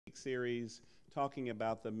series talking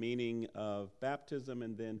about the meaning of baptism,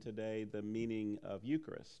 and then today the meaning of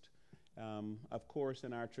Eucharist. Of course,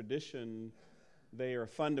 in our tradition, they are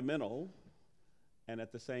fundamental, and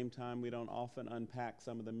at the same time, we don't often unpack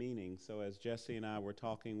some of the meanings. So as Jesse and I were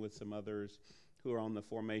talking with some others who are on the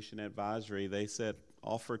Formation Advisory, they said,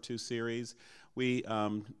 offer two series. We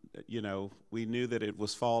knew that it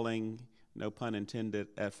was falling, no pun intended,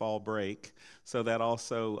 at fall break. So that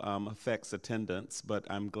also affects attendance, but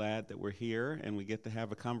I'm glad that we're here and we get to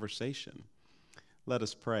have a conversation. Let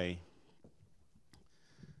us pray.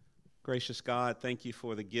 Gracious God, thank you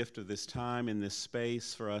for the gift of this time in this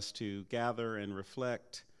space for us to gather and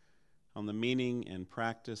reflect on the meaning and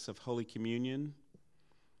practice of Holy Communion.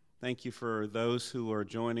 Thank you for those who are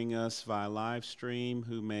joining us via live stream,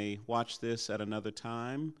 who may watch this at another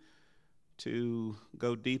time, to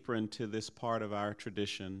go deeper into this part of our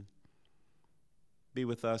tradition. Be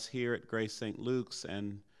with us here at Grace St. Luke's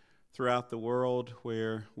and throughout the world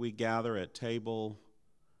where we gather at table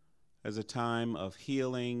as a time of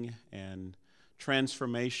healing and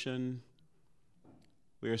transformation.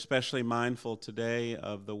 We are especially mindful today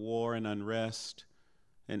of the war and unrest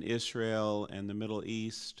in Israel and the Middle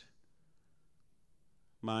East,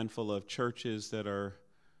 mindful of churches that are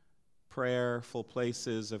prayerful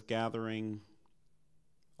places of gathering,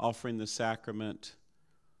 offering the sacrament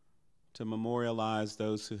to memorialize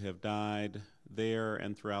those who have died there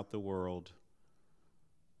and throughout the world.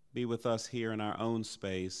 Be with us here in our own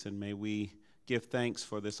space, and may we give thanks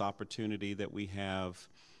for this opportunity that we have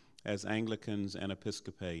as Anglicans and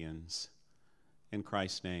Episcopalians. In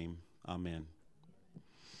Christ's name, amen.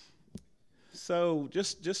 So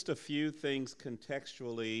just a few things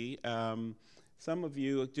contextually. Some of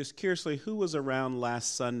you, just curiously, who was around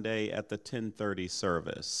last Sunday at the 10:30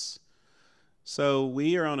 service? So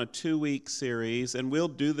we are on a 2-week series, and we'll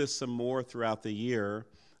do this some more throughout the year,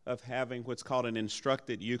 of having what's called an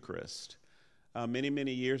instructed Eucharist.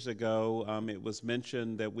 Many years ago, it was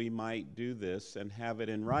mentioned that we might do this and have it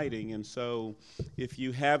in writing. And so if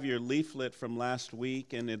you have your leaflet from last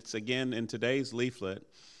week, and it's again in today's leaflet,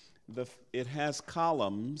 it has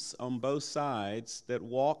columns on both sides that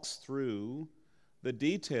walks through the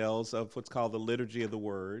details of what's called the liturgy of the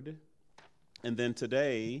word. And then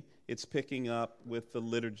today, it's picking up with the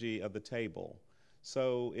liturgy of the table.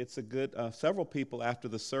 So it's a good, several people after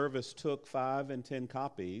the service took 5 and 10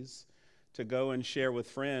 copies to go and share with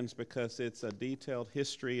friends, because it's a detailed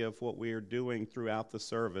history of what we're doing throughout the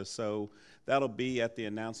service. So that'll be at the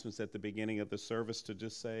announcements at the beginning of the service to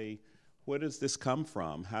just say, where does this come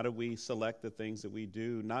from? How do we select the things that we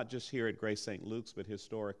do, not just here at Grace St. Luke's, but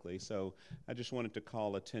historically? So I just wanted to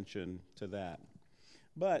call attention to that.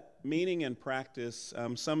 But meaning and practice,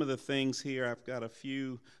 some of the things here, I've got a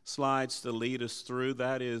few slides to lead us through.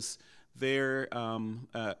 That is there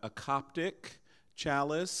a Coptic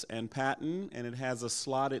chalice and paten, and it has a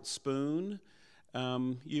slotted spoon.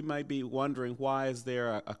 You might be wondering, why is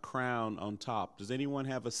there a crown on top? Does anyone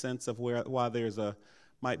have a sense of why there's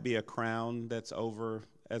might be a crown that's over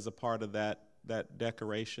as a part of that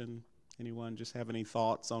decoration? Anyone just have any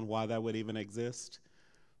thoughts on why that would even exist?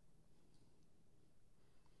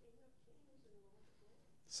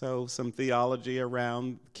 So some theology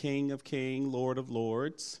around King of Kings, Lord of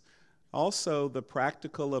Lords. Also the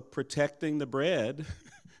practical of protecting the bread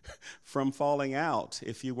from falling out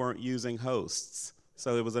if you weren't using hosts.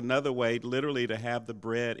 So there was another way literally to have the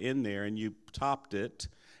bread in there, and you topped it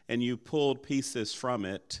and you pulled pieces from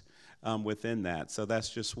it within that. So that's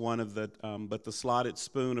just one of the, but the slotted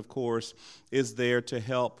spoon, of course, is there to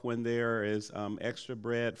help when there is extra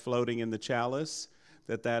bread floating in the chalice.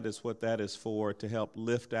 That is what that is for, to help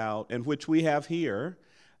lift out, and which we have here.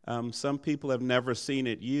 Some people have never seen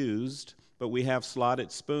it used, but we have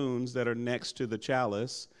slotted spoons that are next to the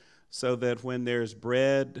chalice, so that when there's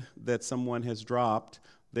bread that someone has dropped,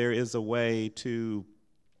 there is a way to,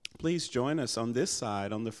 please join us on this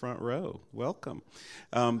side, on the front row. Welcome.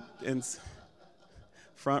 And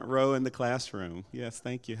front row in the classroom. Yes,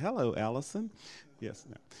 thank you. Hello, Allison. Yes,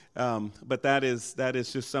 no. But that is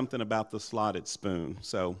just something about the slotted spoon.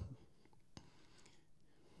 So,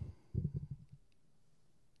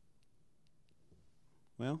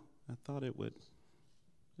 well, I thought it would.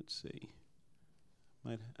 Let's see.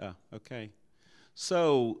 Okay.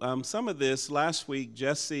 So some of this, last week,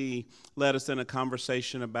 Jesse led us in a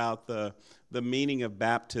conversation about the meaning of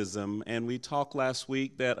baptism, and we talked last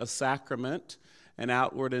week that a sacrament, and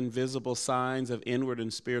outward and visible signs of inward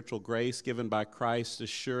and spiritual grace given by Christ, is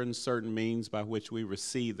sure and certain means by which we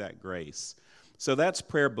receive that grace. So that's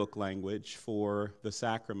prayer book language for the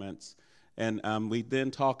sacraments. And we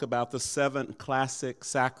then talk about the 7 classic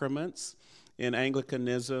sacraments in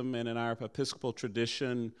Anglicanism and in our Episcopal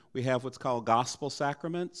tradition, we have what's called gospel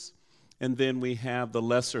sacraments, and then we have the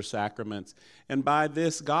lesser sacraments. And by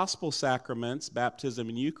this, gospel sacraments, baptism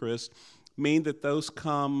and Eucharist, mean that those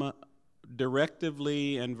come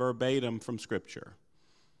directively and verbatim from Scripture.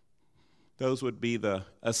 Those would be the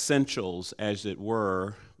essentials, as it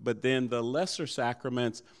were. But then the lesser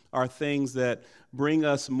sacraments are things that bring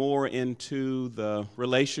us more into the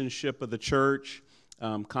relationship of the church,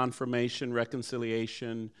 confirmation,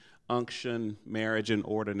 reconciliation, unction, marriage, and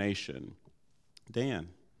ordination. Dan?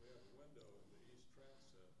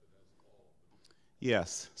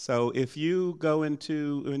 Yes. So if you go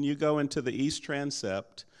into, when you go into the East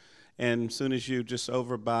Transept, and as soon as you just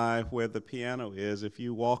over by where the piano is, if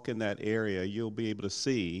you walk in that area, you'll be able to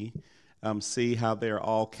see how they're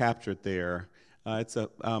all captured there.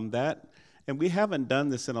 And we haven't done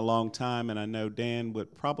this in a long time, and I know Dan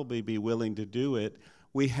would probably be willing to do it.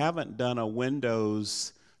 We haven't done a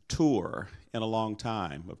windows tour in a long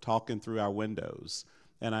time of talking through our windows.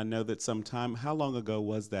 And I know that sometime, how long ago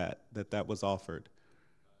was that was offered?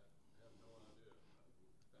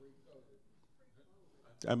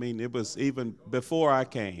 I mean, it was even before I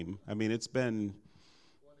came. I mean, it's been,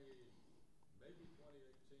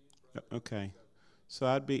 okay. So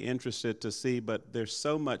I'd be interested to see, but there's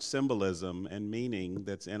so much symbolism and meaning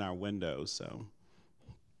that's in our windows, so.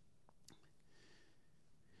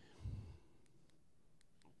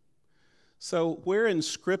 So we're in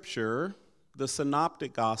Scripture, the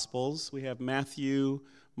Synoptic Gospels. We have Matthew,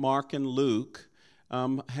 Mark, and Luke.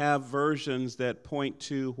 Have versions that point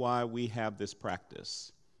to why we have this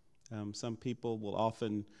practice. Some people will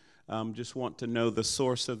often just want to know the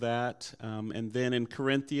source of that. And then in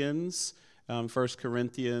Corinthians, 1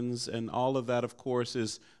 Corinthians, and all of that, of course,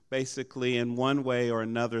 is basically in one way or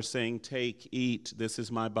another saying, take, eat, this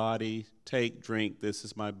is my body, take, drink, this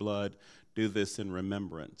is my blood, do this in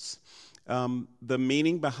remembrance. The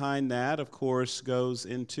meaning behind that, of course, goes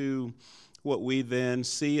into what we then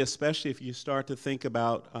see, especially if you start to think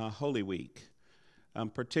about Holy Week,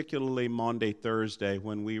 particularly Maundy Thursday,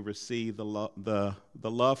 when we receive the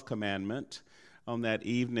love commandment on that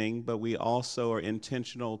evening, but we also are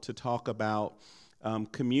intentional to talk about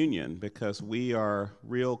communion, because we are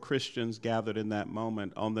real Christians gathered in that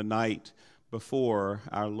moment on the night before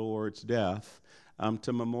our Lord's death,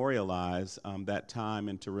 to memorialize that time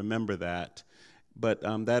and to remember that. But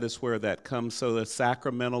that is where that comes. So the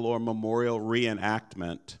sacramental or memorial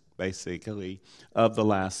reenactment, basically, of the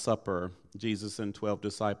Last Supper, Jesus and 12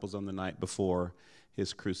 disciples on the night before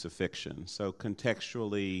his crucifixion. So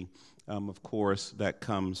contextually, of course, that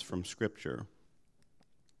comes from Scripture.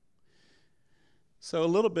 So a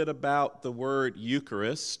little bit about the word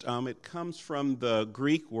Eucharist. It comes from the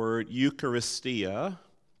Greek word Eucharistia,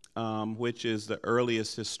 which is the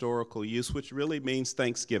earliest historical use, which really means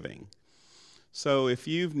thanksgiving. So if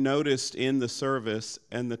you've noticed in the service,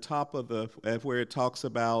 and the top of where it talks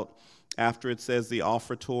about, after it says the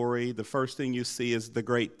offertory, the first thing you see is the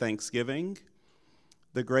Great Thanksgiving.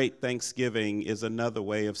 The Great Thanksgiving is another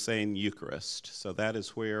way of saying Eucharist. So that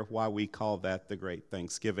is why we call that the Great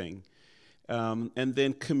Thanksgiving. And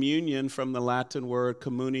then communion, from the Latin word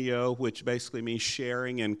communio, which basically means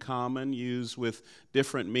sharing in common, used with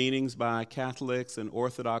different meanings by Catholics and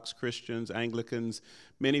Orthodox Christians, Anglicans,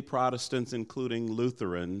 many Protestants, including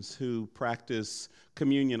Lutherans, who practice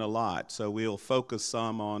communion a lot. So we'll focus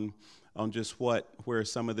some on just where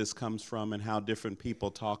some of this comes from and how different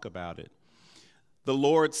people talk about it. The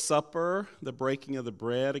Lord's Supper, the breaking of the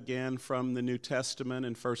bread, again from the New Testament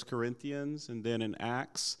in 1 Corinthians and then in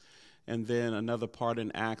Acts, and then another part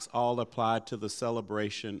in Acts, all applied to the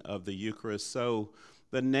celebration of the Eucharist. So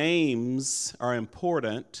the names are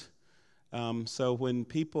important. So when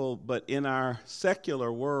people, but in our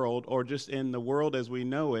secular world, or just in the world as we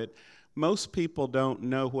know it, most people don't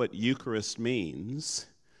know what Eucharist means.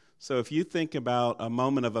 So if you think about a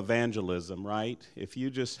moment of evangelism, right? If you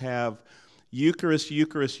just have Eucharist,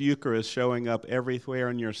 Eucharist, Eucharist showing up everywhere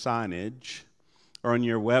on your signage or on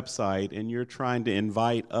your website, and you're trying to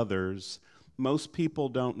invite others, most people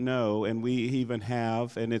don't know, and we even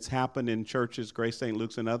have, and it's happened in churches, Grace St.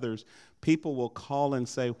 Luke's and others, people will call and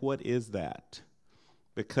say, what is that?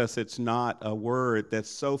 Because it's not a word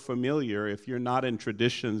that's so familiar if you're not in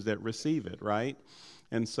traditions that receive it, right?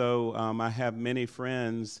 And so I have many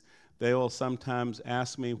friends, they will sometimes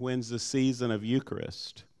ask me, when's the season of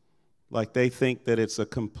Eucharist? Like they think that it's a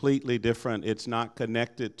completely different, it's not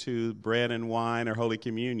connected to bread and wine or Holy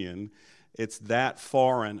Communion. It's that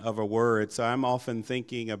foreign of a word. So I'm often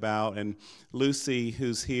thinking about, and Lucy,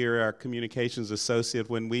 who's here, our communications associate,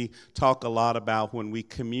 when we talk a lot about when we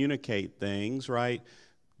communicate things, right?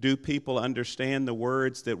 do people understand the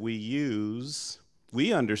words that we use?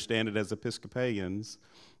 We understand it as Episcopalians,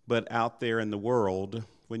 but out there in the world,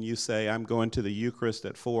 when you say, I'm going to the Eucharist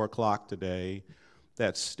at 4 o'clock today,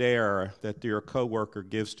 that stare that your coworker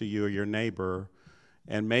gives to you or your neighbor,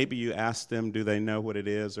 and maybe you ask them, do they know what it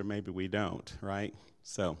is, or maybe we don't, right?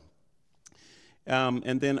 So,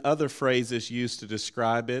 and then other phrases used to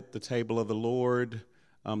describe it, the table of the Lord,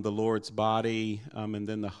 the Lord's body, and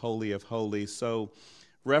then the Holy of Holies. So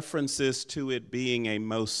references to it being a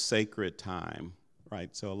most sacred time,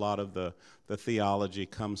 right? So a lot of the theology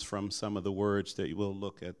comes from some of the words that we'll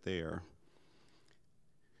look at there.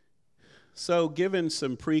 So given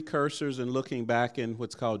some precursors and looking back in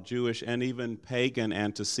what's called Jewish and even pagan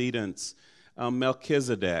antecedents,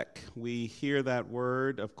 Melchizedek, we hear that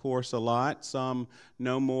word, of course, a lot. Some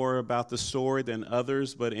know more about the story than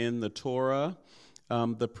others, but in the Torah,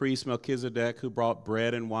 the priest Melchizedek who brought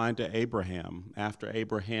bread and wine to Abraham after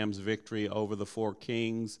Abraham's victory over the 4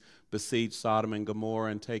 kings, besieged Sodom and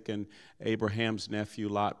Gomorrah and taken Abraham's nephew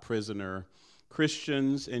Lot prisoner.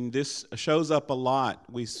 Christians, and this shows up a lot,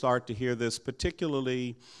 we start to hear this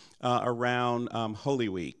particularly around Holy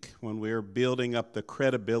Week, when we're building up the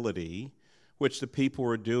credibility, which the people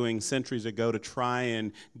were doing centuries ago to try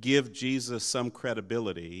and give Jesus some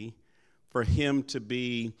credibility, for him to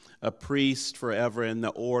be a priest forever in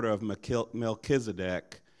the order of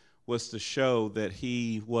Melchizedek was to show that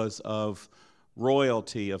he was of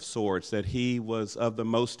royalty of sorts, that he was of the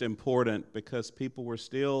most important, because people were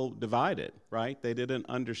still divided, right? They didn't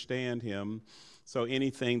understand him. So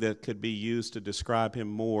anything that could be used to describe him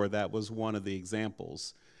more, that was one of the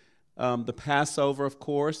examples. The Passover, of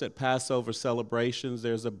course, at Passover celebrations,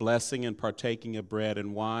 there's a blessing in partaking of bread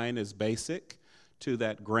and wine is basic to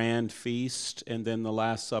that grand feast. And then the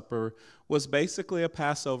Last Supper was basically a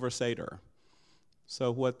Passover Seder.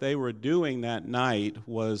 So what they were doing that night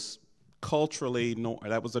was culturally,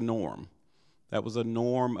 that was a norm. That was a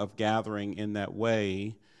norm of gathering in that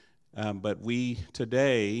way. But we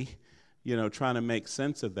today, trying to make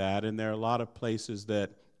sense of that, and there are a lot of places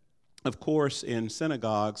that, of course, in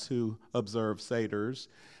synagogues who observe Seders,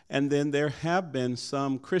 and then there have been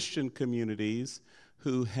some Christian communities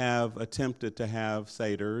who have attempted to have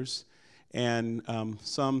Seders, and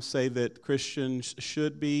some say that Christians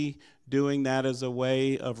should be doing that as a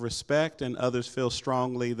way of respect, and others feel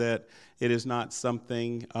strongly that it is not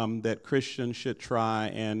something that Christians should try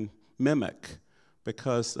and mimic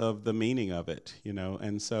because of the meaning of it,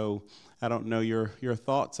 And so I don't know your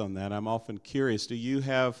thoughts on that. I'm often curious. Do you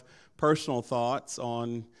have personal thoughts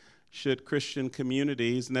on should Christian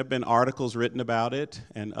communities, and there have been articles written about it,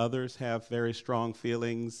 and others have very strong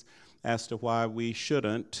feelings as to why we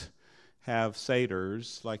shouldn't have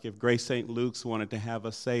Seders, like if Grace St. Luke's wanted to have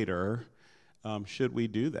a Seder, should we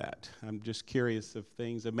do that? I'm just curious of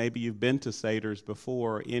things that maybe you've been to Seders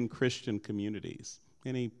before in Christian communities.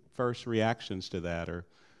 Any first reactions to that or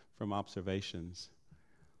from observations?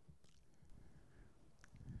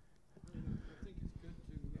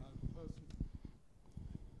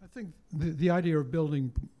 I think the idea of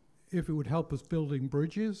building, if it would help us building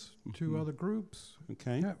bridges to other groups,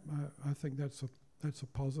 okay. Yeah, I think that's a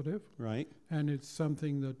positive. Right. And it's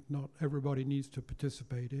something that not everybody needs to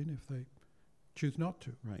participate in if they choose not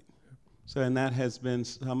to. Right. So, and that has been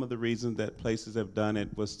some of the reasons that places have done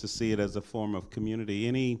it, was to see it as a form of community.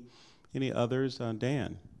 Any others?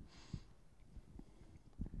 Dan?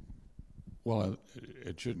 Well,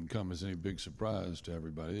 it shouldn't come as any big surprise to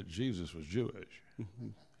everybody that Jesus was Jewish. Mm-hmm.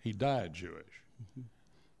 He died Jewish. Mm-hmm.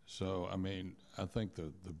 So, I think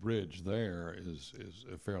the bridge there is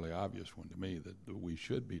a fairly obvious one to me, that we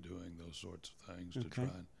should be doing those sorts of things to try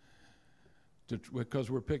and, because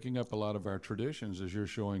we're picking up a lot of our traditions, as you're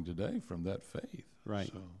showing today, from that faith. Right.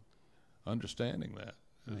 So understanding that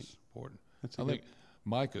is important. I think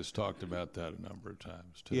Mike has talked about that a number of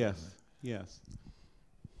times too. Yes, yes.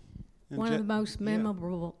 And one of the most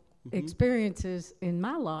memorable experiences in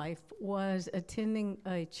my life was attending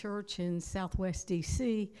a church in Southwest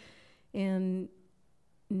D.C. in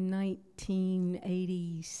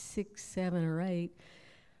 1986, 7 or 8,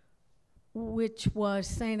 which was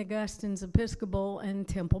St. Augustine's Episcopal and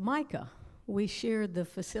Temple Micah. We shared the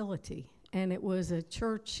facility, and it was a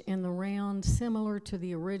church in the round similar to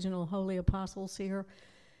the original Holy Apostles here,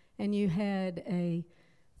 and you had a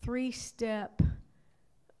 3-step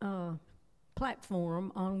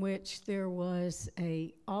platform on which there was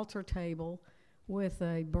a altar table with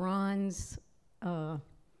a bronze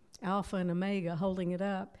Alpha and Omega holding it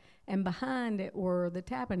up, and behind it were the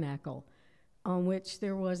tabernacle, on which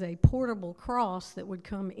there was a portable cross that would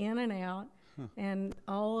come in and out, and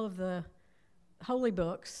all of the holy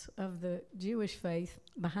books of the Jewish faith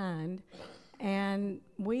behind, and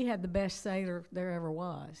we had the best Seder there ever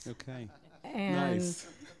was. Okay. And Nice.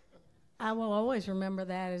 I will always remember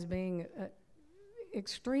that as being an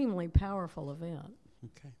extremely powerful event.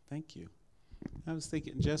 Okay, thank you. I was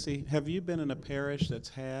thinking, Jesse, have you been in a parish that's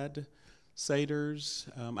had Seders?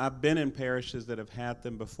 I've been in parishes that have had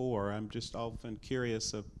them before. I'm just often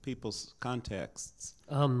curious of people's contexts.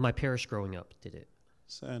 My parish growing up did it.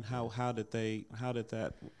 So, and how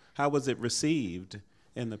was it received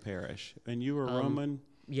in the parish? And you were Roman?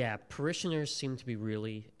 Yeah, parishioners seemed to be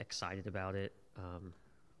really excited about it.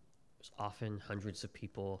 There's often hundreds of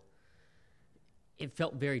people. It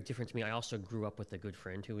felt very different to me. I also grew up with a good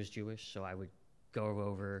friend who was Jewish, so I would go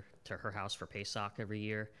over to her house for Pesach every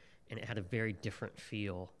year, and it had a very different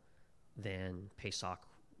feel than Pesach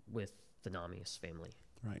with the Namias family.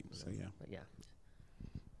 Right, so yeah. But yeah.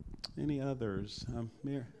 Any others?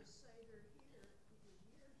 Mir?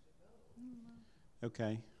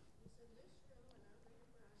 Okay.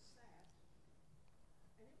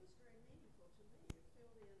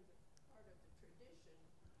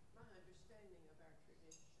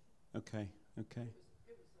 Okay, okay.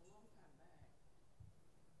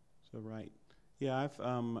 So right, yeah,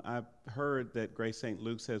 I've heard that Grace St.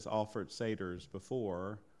 Luke's has offered Seders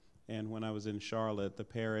before, and when I was in Charlotte, the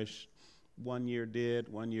parish one year did,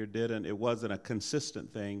 one year didn't. It wasn't a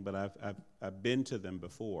consistent thing, but I've been to them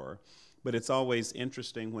before. But it's always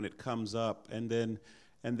interesting when it comes up, and then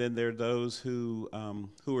there are those who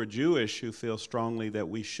are Jewish who feel strongly that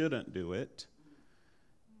we shouldn't do it,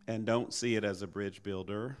 and don't see it as a bridge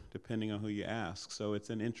builder, depending on who you ask. So it's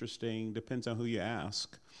depends on who you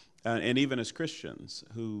ask. And even as Christians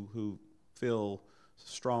who feel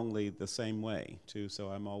strongly the same way, too. So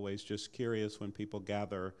I'm always just curious when people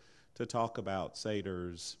gather to talk about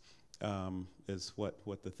Seders, is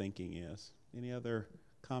what the thinking is. Any other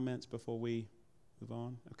comments before we move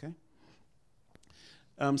on? Okay.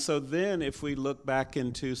 So then if we look back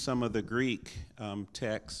into some of the Greek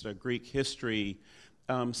texts, or Greek history,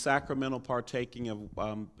 sacramental partaking of,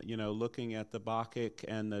 looking at the Bacchic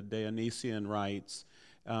and the Dionysian rites,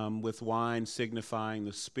 with wine signifying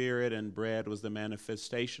the Spirit, and bread was the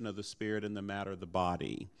manifestation of the Spirit in the matter of the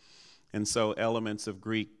body. And so elements of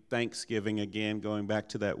Greek thanksgiving, again, going back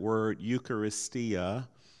to that word Eucharistia,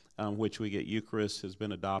 which we get Eucharist, has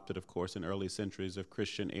been adopted, of course, in early centuries of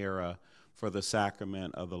Christian era for the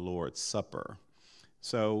sacrament of the Lord's Supper.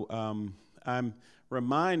 So I'm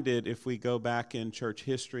reminded, if we go back in church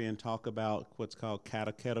history and talk about what's called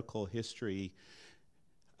catechetical history,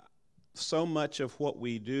 so much of what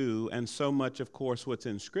we do, and so much, of course, what's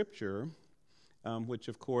in Scripture, which,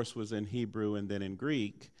 of course, was in Hebrew and then in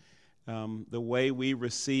Greek, the way we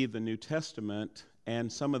receive the New Testament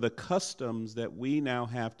and some of the customs that we now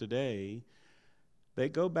have today, they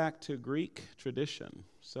go back to Greek tradition.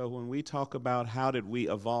 So when we talk about how did we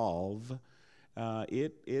evolve,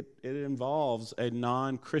 it involves a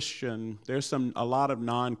non-Christian, there's a lot of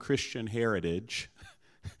non-Christian heritage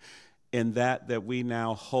in that we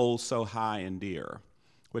now hold so high and dear,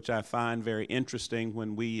 which I find very interesting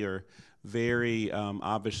when we are very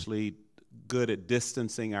obviously good at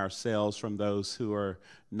distancing ourselves from those who are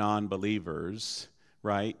non-believers,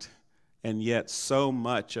 right? And yet so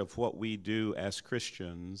much of what we do as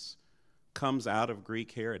Christians comes out of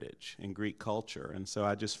Greek heritage and Greek culture. And so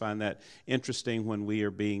I just find that interesting when we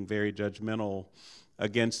are being very judgmental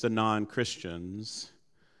against the non-Christians,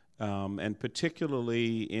 and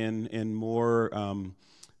particularly in more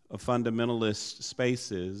fundamentalist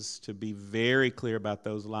spaces, to be very clear about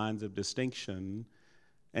those lines of distinction.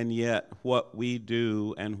 And yet what we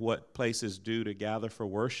do and what places do to gather for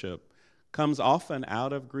worship comes often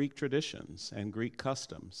out of Greek traditions and Greek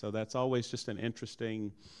customs. So that's always just an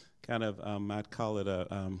interesting kind of, I'd call it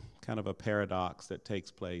a kind of a paradox that takes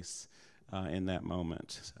place in that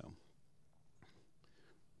moment.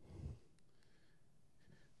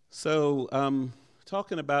 So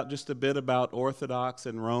talking about just a bit about Orthodox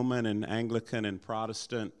and Roman and Anglican and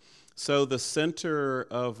Protestant. So the center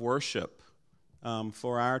of worship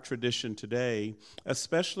for our tradition today,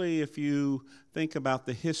 especially if you think about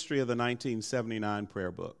the history of the 1979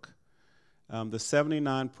 prayer book. The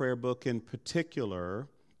 79 prayer book in particular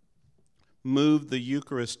moved the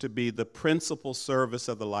Eucharist to be the principal service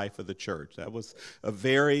of the life of the church. That was a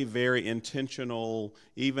very, very intentional,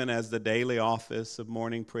 even as the daily office of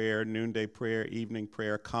morning prayer, noonday prayer, evening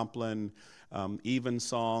prayer, Compline,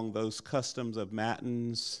 evensong, those customs of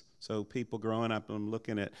matins. So people growing up, I'm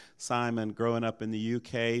looking at Simon growing up in the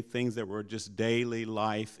UK, things that were just daily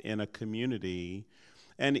life in a community.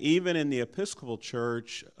 And even in the Episcopal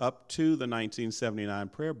Church, up to the 1979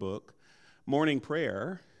 prayer book, morning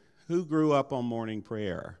prayer. Who grew up on morning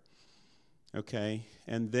prayer? Okay,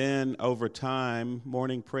 and then over time,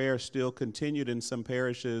 morning prayer still continued in some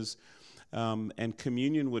parishes, and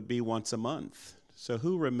communion would be once a month. So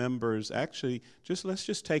who remembers, actually, let's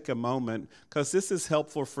just take a moment, because this is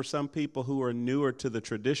helpful for some people who are newer to the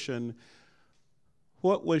tradition.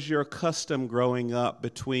 What was your custom growing up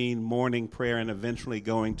between morning prayer and eventually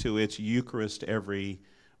going to its Eucharist every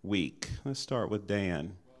week? Let's start with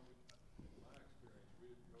Dan.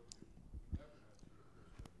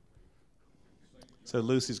 So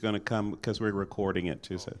Lucy's going to come because we're recording it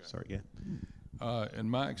too. So sorry, yeah. In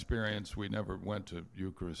my experience, we never went to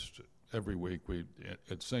Eucharist every week. We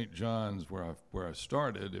at St. John's, where I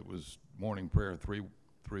started, it was morning prayer three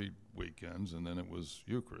weekends, and then it was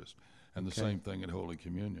Eucharist, and the same thing at Holy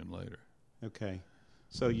Communion later. Okay.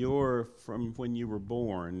 So you're from when you were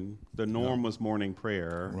born. The norm was morning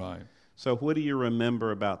prayer. Right. So what do you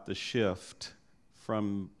remember about the shift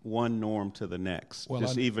from one norm to the next? Well,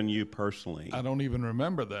 just even you personally. I don't even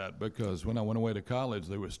remember that, because when I went away to college,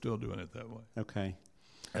 they were still doing it that way. Okay.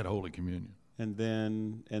 At Holy Communion. And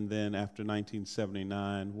then after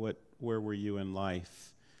 1979, where were you in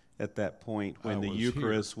life at that point when the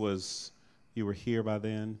Eucharist was? You were here by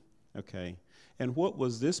then? Okay. And what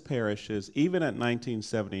was this parish's, even at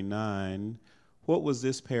 1979, what was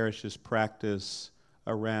this parish's practice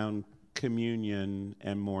around communion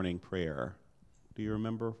and morning prayer? Do you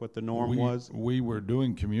remember what the norm was? We were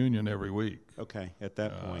doing communion every week. Okay, at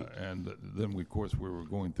that point. And then, of course, we were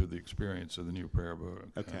going through the experience of the new prayer book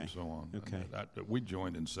and so on. Okay. And we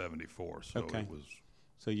joined in 74, so it was...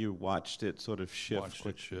 So you watched it sort of shift. Watched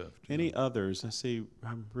it shift. Any others? I see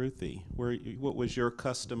Ruthie. What was your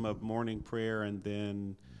custom of morning prayer and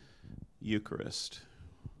then Eucharist?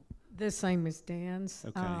 The same as Dan's.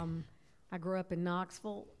 Okay. I grew up in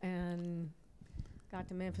Knoxville and got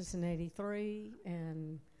to Memphis in '83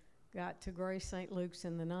 and got to Grace St. Luke's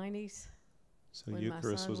in the '90s. So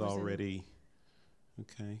Eucharist was already,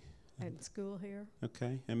 okay. At school here.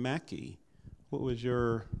 Okay. And Mackie, what was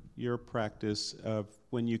your practice of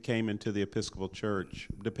when you came into the Episcopal Church,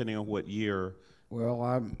 depending on what year? Well,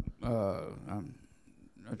 I'm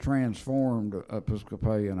a transformed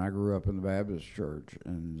Episcopalian. I grew up in the Baptist Church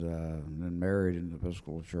and then married in the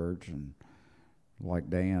Episcopal Church, and like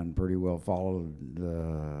Dan, pretty well followed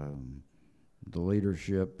the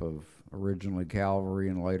leadership of originally Calvary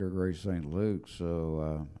and later Grace St. Luke.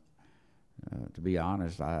 So to be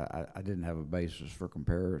honest, I didn't have a basis for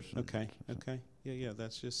comparison. Okay, okay. Yeah,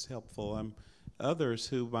 that's just helpful. Others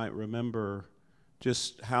who might remember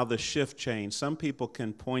just how the shift changed. Some people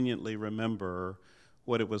can poignantly remember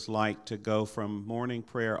what it was like to go from morning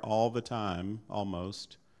prayer all the time,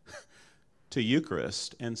 almost, to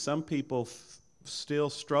Eucharist. And some people still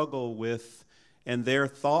struggle with, and their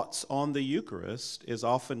thoughts on the Eucharist is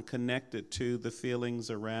often connected to the feelings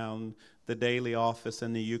around the daily office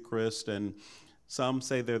and the Eucharist. And some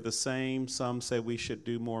say they're the same. Some say we should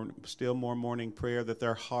do more morning prayer, that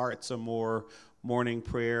their hearts are more morning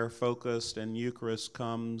prayer focused and Eucharist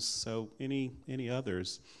comes. So any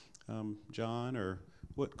others? John, or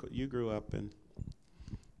what you grew up in?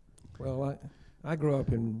 Well, I grew up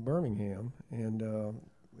in Birmingham and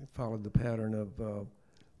followed the pattern of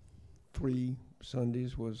 3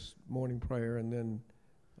 Sundays was morning prayer and then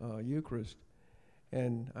Eucharist.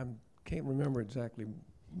 And I can't remember exactly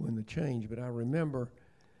when the change, but I remember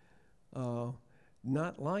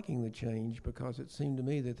not liking the change because it seemed to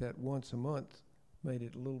me that once a month made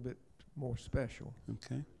it a little bit more special.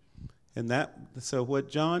 Okay. And so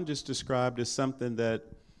what John just described is something that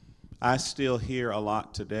I still hear a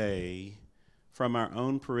lot today from our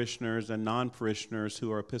own parishioners and non-parishioners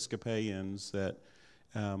who are Episcopalians, that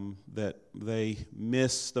they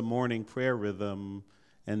miss the morning prayer rhythm,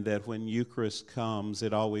 and that when Eucharist comes,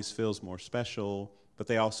 it always feels more special, but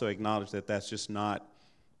they also acknowledge that that's just not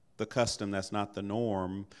the custom, that's not the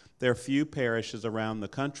norm. There are few parishes around the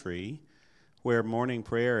country where morning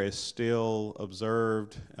prayer is still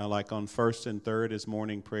observed, like on 1st and 3rd is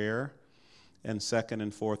morning prayer, and 2nd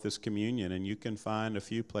and 4th is communion. And you can find a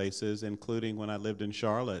few places, including when I lived in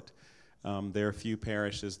Charlotte, there are a few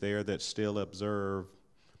parishes there that still observe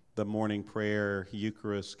the morning prayer,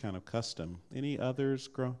 Eucharist kind of custom. Any others,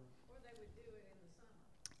 Or they would do it in the summer.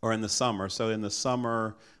 Or in the summer. So in the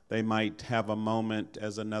summer, they might have a moment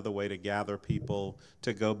as another way to gather people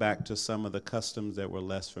to go back to some of the customs that were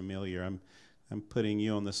less familiar. I'm putting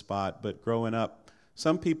you on the spot, but growing up,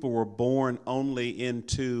 some people were born only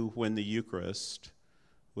into when the Eucharist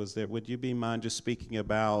was there. Would you be mind just speaking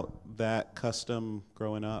about that custom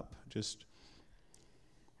growing up?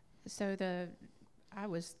 So I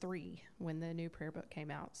was 3 when the new prayer book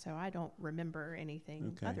came out, so I don't remember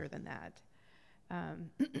anything other than that.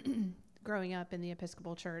 Growing up in the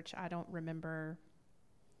Episcopal Church, I don't remember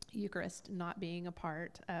Eucharist not being a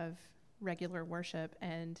part of regular worship,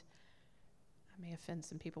 and I may offend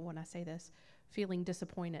some people when I say this, feeling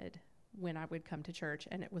disappointed when I would come to church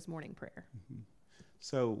and it was morning prayer. Mm-hmm.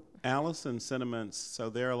 So Allison's sentiments, so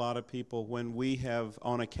there are a lot of people when we have,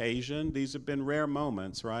 on occasion, these have been rare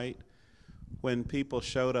moments, right? When people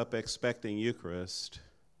showed up expecting Eucharist.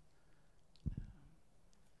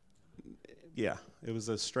 Yeah, it was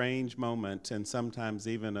a strange moment, and sometimes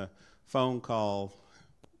even a phone call,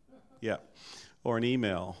 or an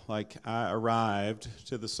email. Like, I arrived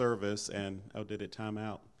to the service and, did it time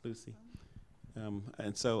out, Lucy?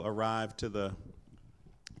 And so arrived to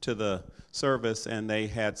the service, and they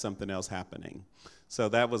had something else happening. So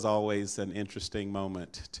that was always an interesting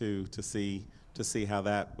moment to see how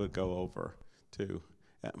that would go over too.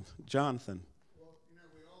 Jonathan. Well,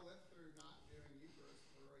 we all lived through not doing Eucharist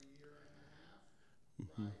for a year and a half,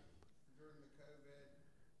 right? During the COVID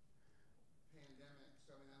pandemic.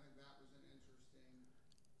 So, I think that was an interesting,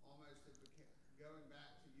 almost going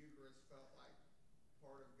back to Eucharist felt like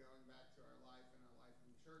part of going back to our life and our life in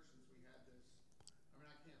the church, since we had this,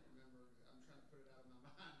 I can't remember, I'm trying to put it out of my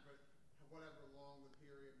mind, but whatever long the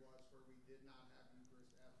period was where we did not have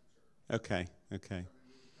Eucharist at the church. Okay. So,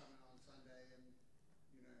 we would come in on Sunday and,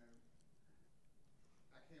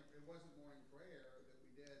 it wasn't morning prayer that we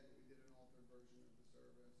did, but we did an altered version of the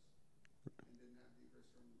service and didn't have Eucharist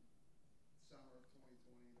from summer of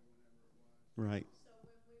 2020 to whenever it was. Right. So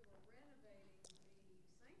when we were renovating the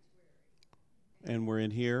sanctuary. And we're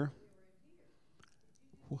in here.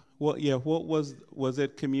 Well, yeah, what was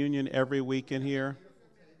it communion every week in here?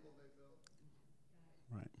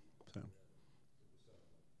 Right.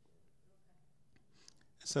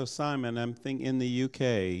 So Simon, I'm thinking in the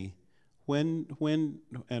UK, when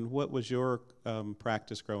and what was your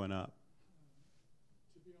practice growing up?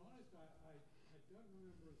 To be honest, I don't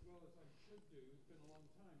remember as well as I should do. It's been a long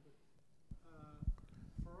time, but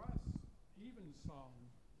for us, evensong,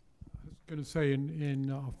 I was going to say in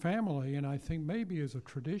our family, and I think maybe as a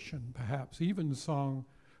tradition, perhaps, evensong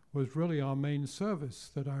was really our main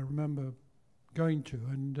service that I remember going to,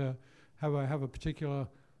 and I have a particular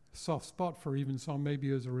soft spot for evensong,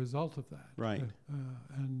 maybe as a result of that. Right.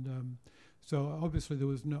 So obviously there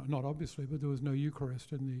was not obviously, but there was no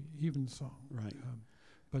Eucharist in the evensong. Right.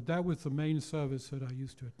 But that was the main service that I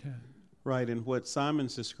used to attend. Right, and what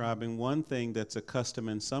Simon's describing, one thing that's a custom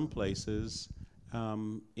in some places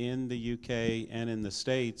in the UK and in the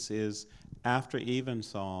States is after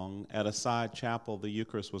evensong, at a side chapel, the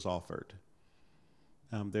Eucharist was offered.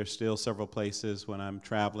 There's still several places when I'm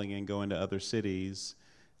traveling and going to other cities,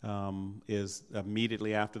 is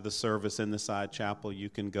immediately after the service in the side chapel, you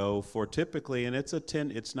can go for typically, and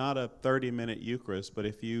it's not a 30-minute Eucharist, but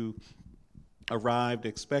if you arrived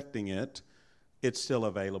expecting it, it's still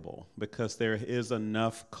available because there is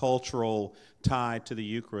enough cultural tie to the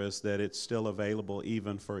Eucharist that it's still available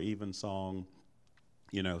even for evensong,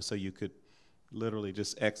 so you could literally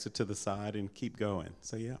just exit to the side and keep going.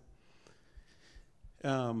 So yeah.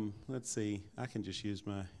 Let's see, I can just use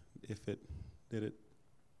did it?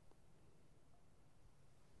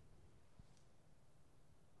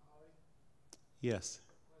 Yes.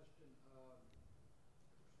 Question, with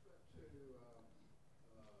respect to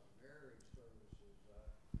marriage services,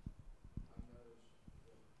 I noticed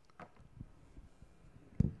that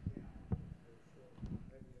there's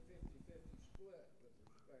maybe a 50-50 split with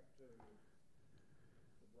respect to the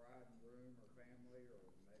bride and groom or family, or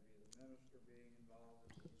maybe the minister being involved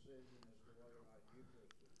in the decision as to whether or not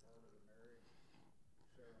Eucharist is part of the marriage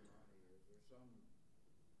ceremony. Is there some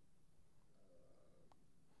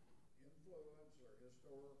influence or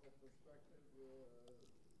historical perspective that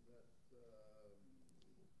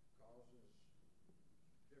causes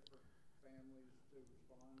different families to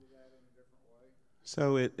respond to that in a different way?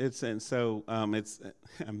 So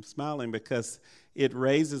I'm smiling because it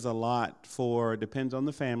raises a lot depends on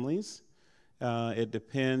the families. It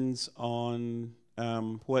depends on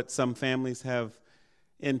what some families have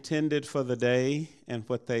intended for the day and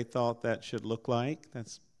what they thought that should look like.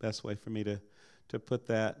 That's the best way for me to put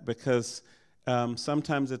that, because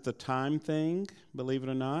sometimes it's a time thing, believe it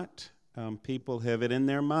or not. People have it in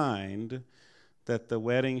their mind that the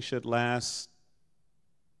wedding should last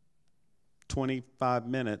 25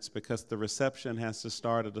 minutes because the reception has to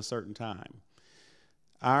start at a certain time.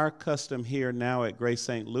 Our custom here now at Grace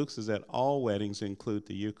St. Luke's is that all weddings include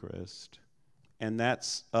the Eucharist, and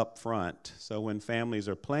that's up front. So when families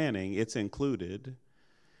are planning, it's included.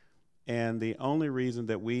 And the only reason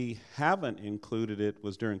that we haven't included it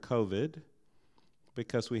was during COVID,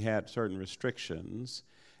 because we had certain restrictions.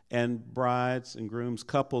 And brides and grooms,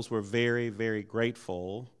 couples were very, very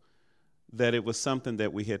grateful that it was something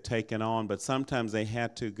that we had taken on, but sometimes they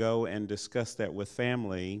had to go and discuss that with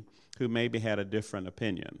family who maybe had a different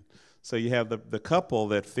opinion. So you have the couple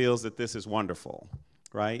that feels that this is wonderful,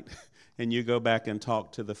 right? And you go back and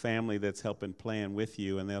talk to the family that's helping plan with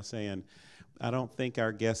you, and they're saying, I don't think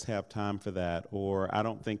our guests have time for that, or I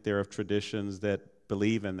don't think there are traditions that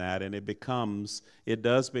believe in that, and it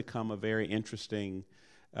does become a very interesting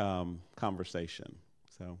conversation.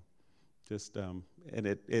 So just, and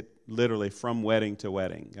it literally from wedding to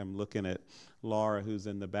wedding. I'm looking at Laura, who's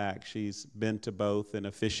in the back. She's been to both and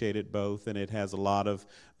officiated both, and it has a lot of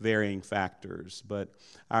varying factors. But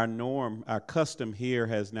our custom here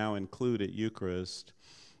has now included Eucharist,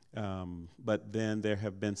 but then there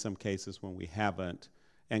have been some cases when we haven't,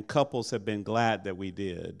 and couples have been glad that we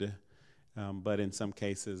did, but in some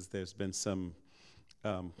cases there's been some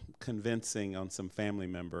convincing on some family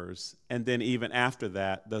members. And then even after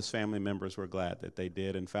that, those family members were glad that they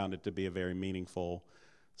did and found it to be a very meaningful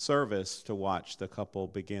service to watch the couple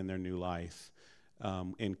begin their new life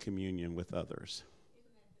in communion with others.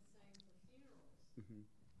 Mm-hmm.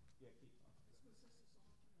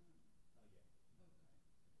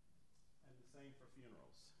 And the same for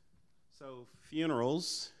funerals. So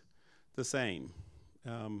funerals, the same.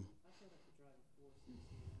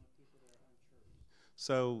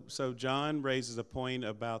 So John raises a point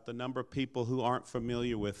about the number of people who aren't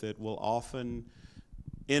familiar with it will often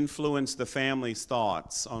influence the family's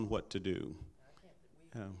thoughts on what to do.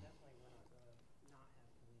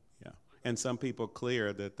 Yeah, and some people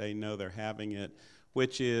clear that they know they're having it,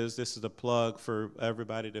 which is, this is a plug for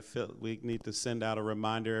everybody to fill. We need to send out a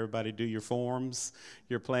reminder, everybody do your forms,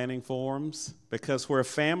 your planning forms, because where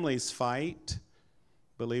families fight,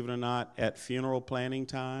 believe it or not, at funeral planning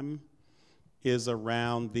time, is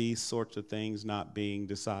around these sorts of things not being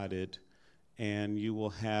decided. And you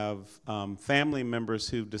will have family members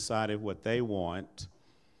who've decided what they want,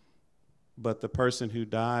 but the person who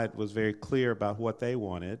died was very clear about what they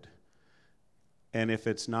wanted. And if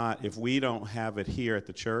we don't have it here at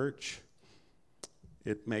the church,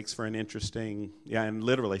 it makes for an interesting, and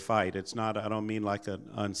literally fight. It's not, I don't mean like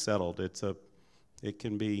an unsettled, it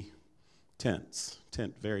can be tense,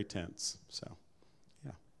 very tense, so.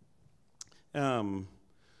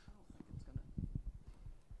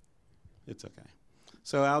 It's okay.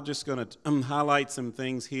 So I'm just going to highlight some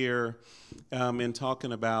things here in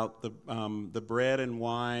talking about the bread and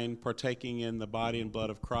wine, partaking in the body and blood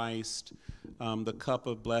of Christ, the cup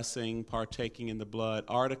of blessing, partaking in the blood,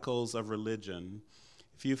 articles of religion.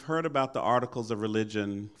 If you've heard about the articles of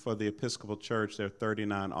religion for the Episcopal Church, there are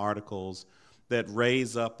 39 articles that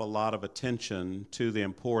raise up a lot of attention to the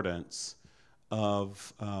importance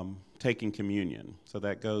of taking communion. So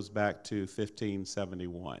that goes back to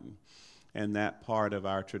 1571. And that part of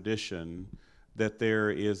our tradition, that there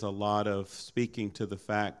is a lot of speaking to the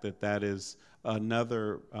fact that that is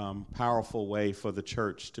another powerful way for the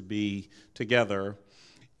church to be together.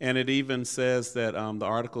 And it even says that the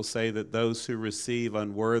articles say that those who receive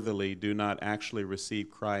unworthily do not actually receive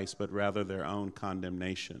Christ, but rather their own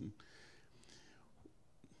condemnation.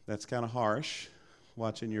 That's kind of harsh,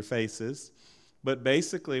 watching your faces. But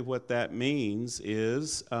basically what that means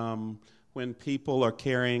is when people are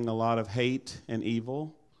carrying a lot of hate and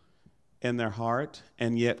evil in their heart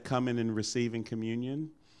and yet coming and receiving communion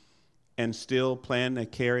and still plan to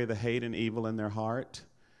carry the hate and evil in their heart,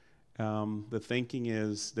 the thinking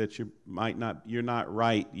is that you're not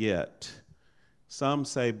right yet. Some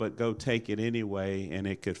say, but go take it anyway and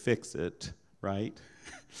it could fix it, right?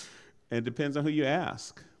 It depends on who you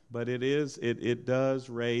ask. But it does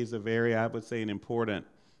raise a very, I would say, an important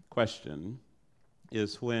question,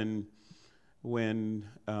 is when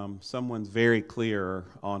someone's very clear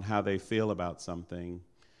on how they feel about something,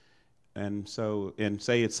 and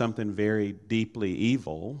say it's something very deeply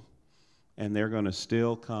evil, and they're going to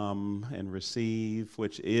still come and receive,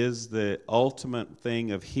 which is the ultimate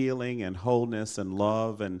thing of healing and wholeness and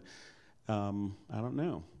love, and I don't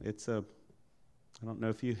know. I don't know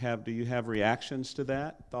if you have reactions to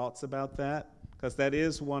that, thoughts about that? Because that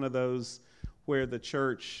is one of those where the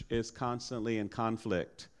church is constantly in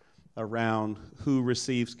conflict around who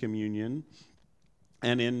receives communion.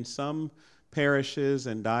 And in some parishes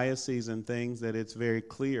and dioceses and things, that it's very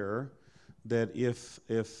clear that if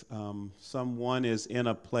someone is in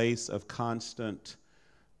a place of constant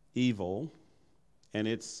evil, and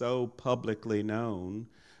it's so publicly known,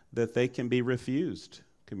 that they can be refused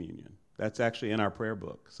communion. That's actually in our prayer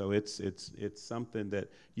book. So it's something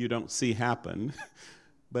that you don't see happen,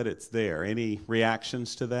 but it's there. Any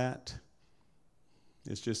reactions to that?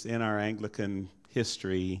 It's just in our Anglican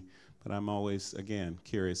history, but I'm always, again,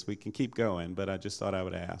 curious. We can keep going, but I just thought I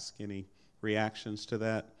would ask. Any reactions to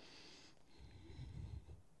that?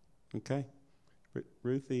 Okay.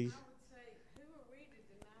 Ruthie? I would say, who are we to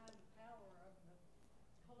deny the power of the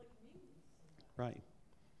Holy Communion? Right.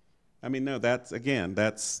 I mean, no, that's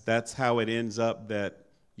how it ends up, that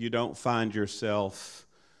you don't find yourself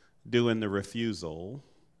doing the refusal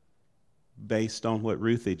based on what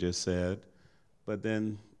Ruthie just said, but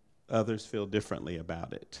then others feel differently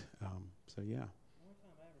about it. So, yeah. The only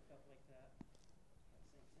time I ever felt like that at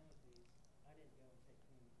St. Timothy's, I didn't go and take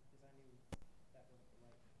communion because I knew that wasn't the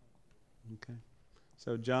right thing to do. Okay.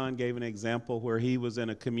 So John gave an example where he was in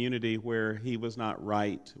a community where he was not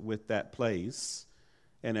right with that place,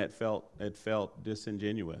 and it felt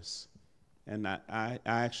disingenuous. And I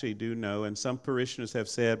actually do know, and some parishioners have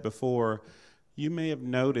said before, you may have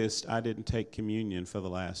noticed I didn't take communion for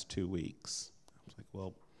the last 2 weeks. I was like,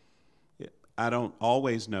 well, I don't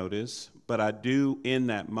always notice, but I do in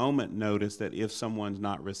that moment notice that if someone's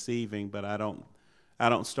not receiving, but I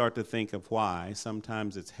don't start to think of why.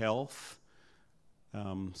 Sometimes it's health.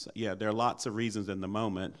 So there are lots of reasons in the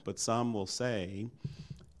moment, but some will say,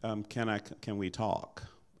 can we talk?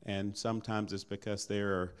 And sometimes it's because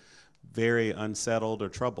they're very unsettled or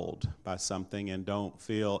troubled by something and don't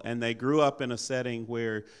feel, and they grew up in a setting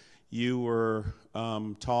where you were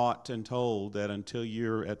taught and told that until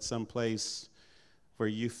you're at some place where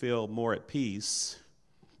you feel more at peace,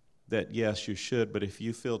 that yes, you should, but if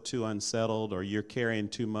you feel too unsettled or you're carrying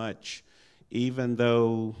too much, even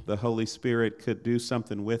though the Holy Spirit could do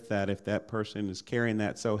something with that, if that person is carrying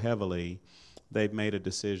that so heavily, they've made a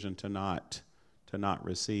decision to not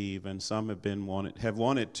receive, and some have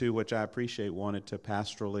wanted to, which I appreciate, wanted to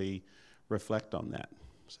pastorally reflect on that.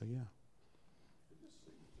 So yeah. It just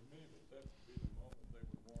seems to me that would be the moment they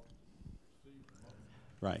would want to receive the most.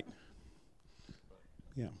 Right.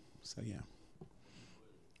 Yeah. So yeah.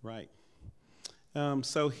 Right.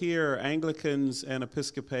 So here, Anglicans and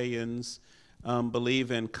Episcopalians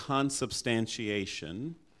believe in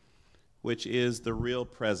consubstantiation, which is the real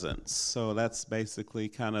presence. So that's basically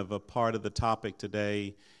kind of a part of the topic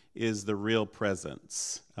today, is the real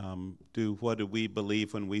presence. What do we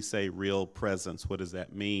believe when we say real presence? What does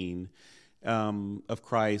that mean of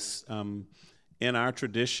Christ? In our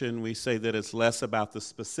tradition, we say that it's less about the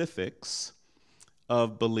specifics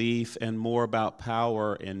of belief and more about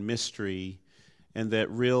power and mystery, and that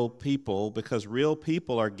real people, because real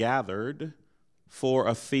people are gathered for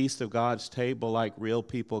a feast of God's table like real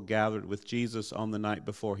people gathered with Jesus on the night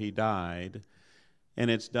before he died.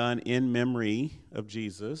 And it's done in memory of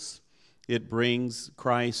Jesus. It brings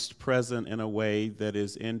Christ present in a way that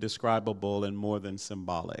is indescribable and more than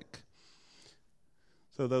symbolic.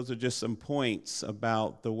 So those are just some points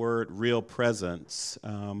about the word real presence.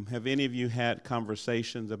 Have any of you had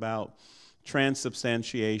conversations about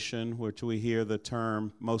transubstantiation, which we hear the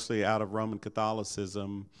term mostly out of Roman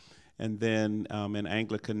Catholicism, and then in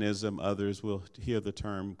Anglicanism, others will hear the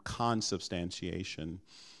term consubstantiation.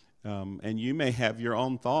 And you may have your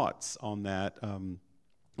own thoughts on that,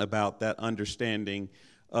 about that understanding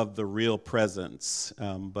of the real presence.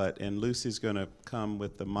 And Lucy's going to come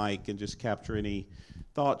with the mic and just capture any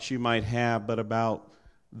thoughts you might have, but about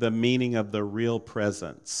the meaning of the real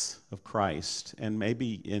presence of Christ, and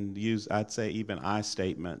maybe use, I'd say, even I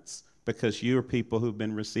statements, because you're people who've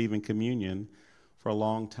been receiving communion for a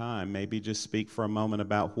long time. Maybe just speak for a moment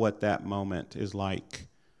about what that moment is like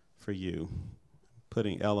for you.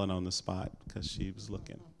 Putting Ellen on the spot because she was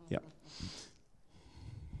looking. Yep.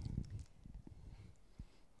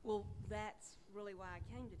 Well, that's really why I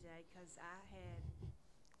came today, because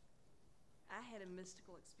I had a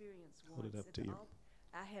mystical experience once. Hold it up to you.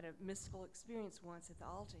 I had a mystical experience once at the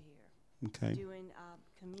altar here. Okay. Doing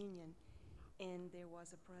communion, and there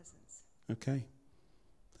was a presence. Okay.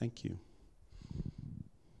 Thank you.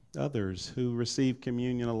 Others who receive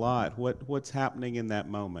communion a lot, what's happening in that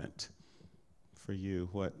moment for you?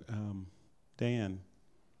 Dan?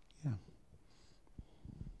 Yeah.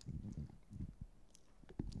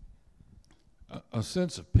 A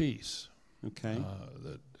sense of peace. Okay.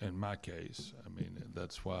 That in my case, I mean,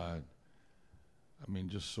 that's why,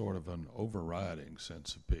 just sort of an overriding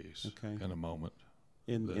sense of peace. Okay. In a moment.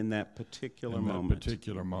 In that particular in moment. that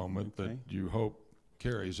particular moment Okay. that you hope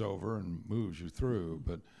carries over and moves you through,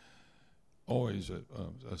 but always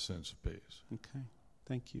a sense of peace. Okay.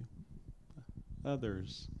 Thank you.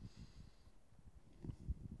 Others?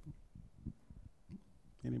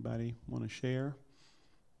 Anybody want to share?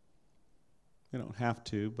 We don't have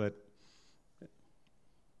to, but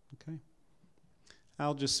okay.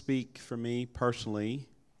 I'll just speak for me personally.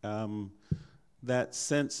 That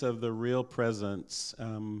sense of the real presence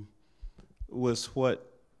was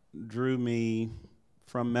what drew me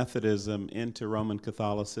from Methodism into Roman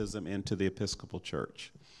Catholicism into the Episcopal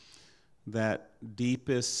Church. That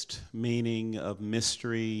deepest meaning of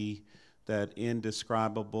mystery, that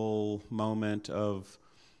indescribable moment of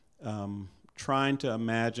trying to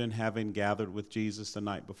imagine having gathered with Jesus the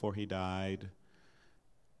night before he died.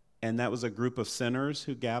 And that was a group of sinners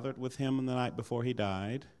who gathered with him on the night before he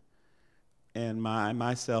died. And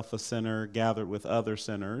myself, a sinner, gathered with other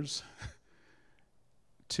sinners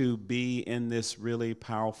to be in this really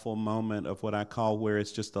powerful moment of what I call where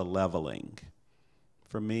it's just a leveling.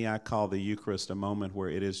 For me, I call the Eucharist a moment where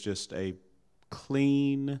it is just a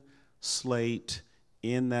clean slate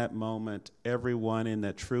in that moment, everyone in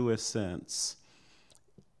the truest sense.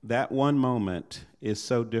 That one moment is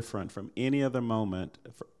so different from any other moment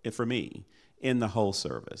for me in the whole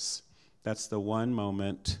service. That's the one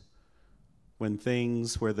moment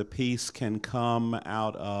where the peace can come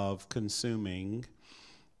out of consuming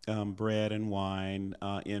bread and wine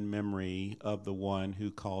in memory of the one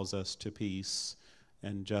who calls us to peace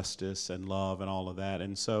and justice and love and all of that.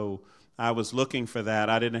 And so I was looking for that.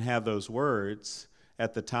 I didn't have those words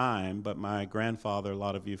at the time, but my grandfather, a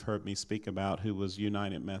lot of you have heard me speak about, who was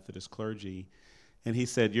United Methodist Clergy, and he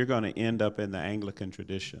said, you're going to end up in the Anglican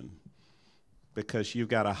tradition because you've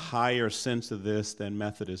got a higher sense of this than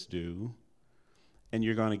Methodists do, and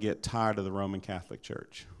you're going to get tired of the Roman Catholic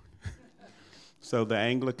Church. So the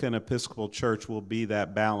Anglican Episcopal Church will be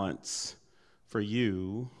that balance for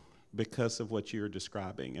you because of what you're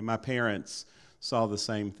describing. And my parents saw the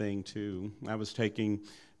same thing too. I was taking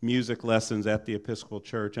music lessons at the Episcopal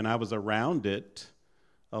Church, and I was around it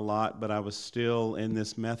a lot, but I was still in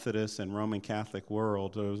this Methodist and Roman Catholic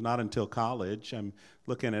world. It was not until college, I'm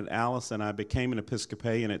looking at Allison, I became an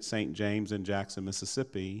Episcopalian at St. James in Jackson,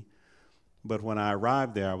 Mississippi. But when I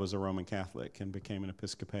arrived there, I was a Roman Catholic and became an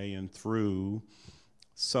Episcopalian through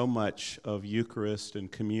so much of Eucharist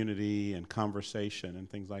and community and conversation and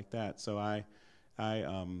things like that. So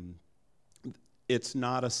it's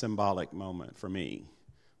not a symbolic moment for me,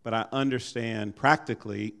 but I understand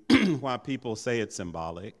practically why people say it's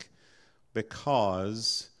symbolic,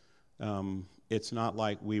 because it's not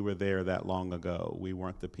like we were there that long ago. We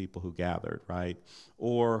weren't the people who gathered, right?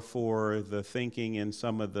 Or for the thinking and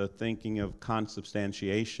some of the thinking of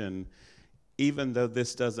consubstantiation, even though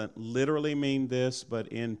this doesn't literally mean this, but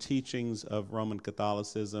in teachings of Roman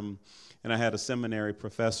Catholicism, and I had a seminary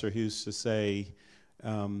professor who used to say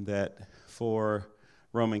that for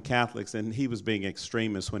Roman Catholics, and he was being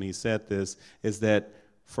extremist when he said this, is that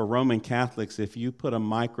for Roman Catholics, if you put a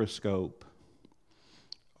microscope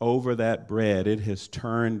over that bread, it has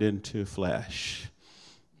turned into flesh.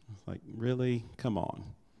 Like, really? Come on.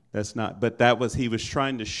 That's not, but he was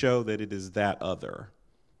trying to show that it is that other.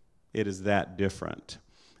 It is that different.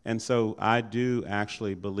 And so I do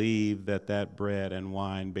actually believe that bread and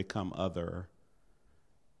wine become other.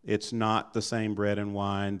 It's not the same bread and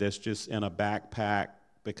wine that's just in a backpack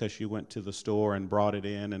because you went to the store and brought it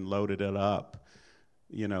in and loaded it up.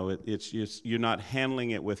 You know, it's just, you're not handling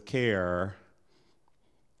it with care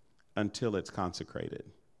until it's consecrated,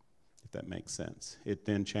 if that makes sense. It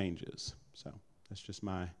then changes. So that's just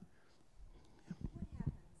my...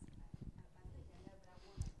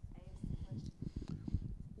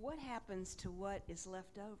 What happens to what is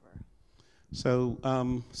left over?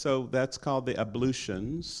 So that's called the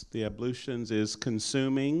ablutions. The ablutions is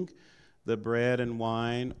consuming the bread and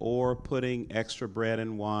wine or putting extra bread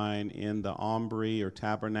and wine in the aumbry or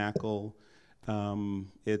tabernacle.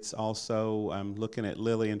 It's also, I'm looking at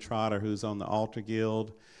Lillian Trotter, who's on the Altar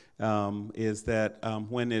Guild, is that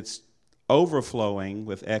when it's overflowing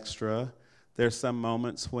with extra, there's some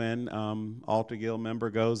moments when Altar Guild member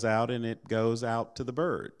goes out and it goes out to the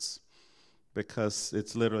birds, because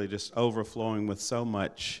it's literally just overflowing with so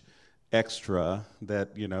much extra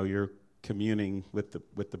that, you know, you're communing with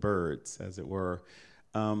the birds, as it were.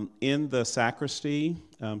 In the sacristy,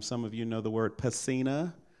 some of you know the word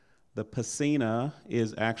piscina. The piscina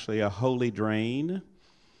is actually a holy drain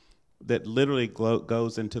that literally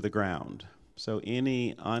goes into the ground. So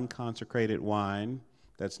any unconsecrated wine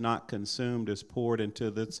that's not consumed is poured into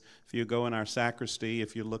this. If you go in our sacristy,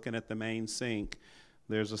 if you're looking at the main sink,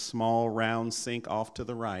 there's a small round sink off to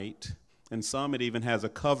the right, and some it even has a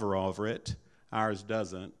cover over it. Ours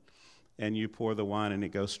doesn't. And you pour the wine and it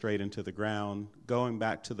goes straight into the ground, going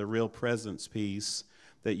back to the real presence piece,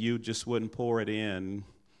 that you just wouldn't pour it in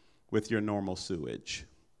with your normal sewage.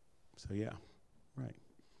 So yeah, right.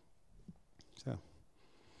 Does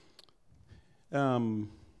let's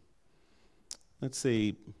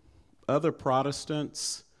see, other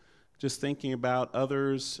Protestants, just thinking about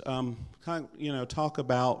others, talk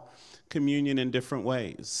about communion in different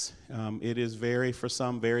ways. It is for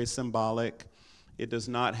some, very symbolic. It does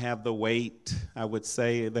not have the weight, I would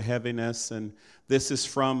say, the heaviness. And this is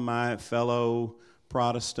from my fellow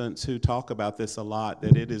Protestants who talk about this a lot,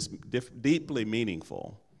 that it is deeply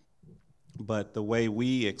meaningful. But the way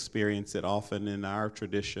we experience it often in our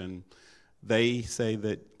tradition, they say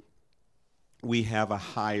that we have a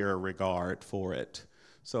higher regard for it.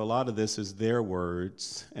 So a lot of this is their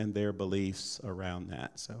words and their beliefs around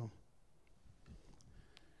that. So,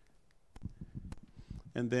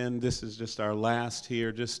 and then this is just our last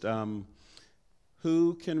here, just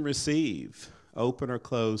who can receive open or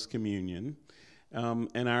closed communion.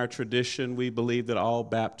 In our tradition, we believe that all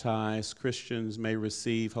baptized Christians may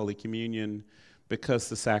receive Holy Communion because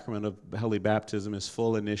the sacrament of Holy Baptism is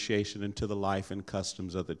full initiation into the life and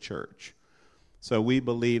customs of the church. So we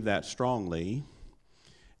believe that strongly.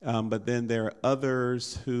 But then there are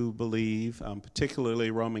others who believe,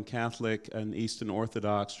 particularly Roman Catholic and Eastern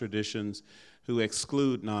Orthodox traditions, who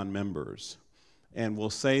exclude non-members. And will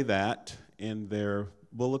say that in their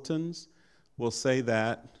bulletins. Will say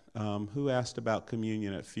that, who asked about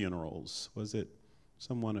communion at funerals? Was it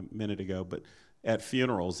someone a minute ago? But at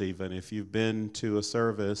funerals even, if you've been to a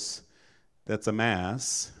service that's a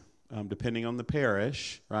mass, depending on the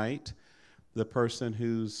parish, right? The person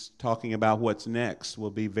who's talking about what's next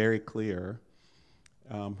will be very clear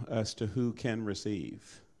as to who can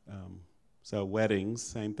receive. So weddings,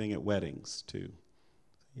 same thing at weddings too.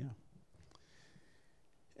 Yeah.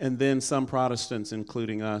 And then some Protestants,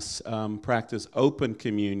 including us, practice open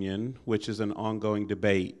communion, which is an ongoing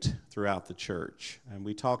debate throughout the church. And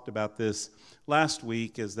we talked about this last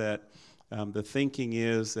week, is that the thinking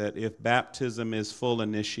is that if baptism is full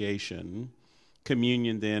initiation,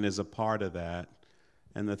 communion then is a part of that.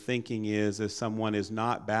 And the thinking is if someone is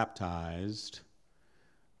not baptized,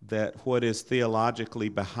 that what is theologically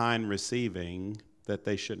behind receiving, that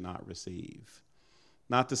they should not receive.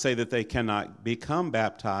 Not to say that they cannot become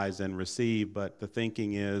baptized and receive, but the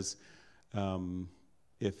thinking is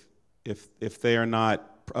if they are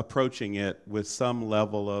not approaching it with some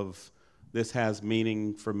level of this has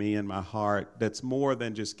meaning for me in my heart, that's more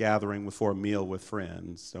than just gathering for a meal with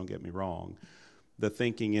friends, don't get me wrong. The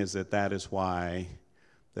thinking is that is why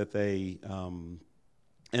that they,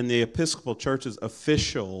 and the Episcopal Church's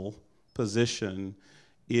official position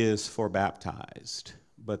is for baptized,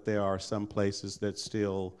 but there are some places that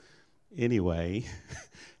still, anyway,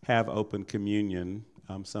 have open communion,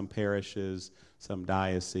 some parishes, some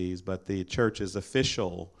dioceses, but the church's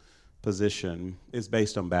official position is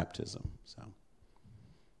based on baptism.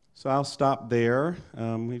 So I'll stop there.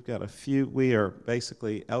 We've got we are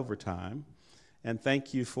basically over time. And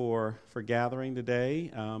thank you for gathering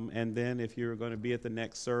today. And then if you're going to be at the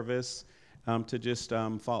next service, to just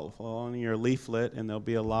follow on your leaflet, and there'll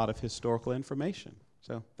be a lot of historical information.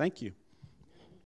 So thank you.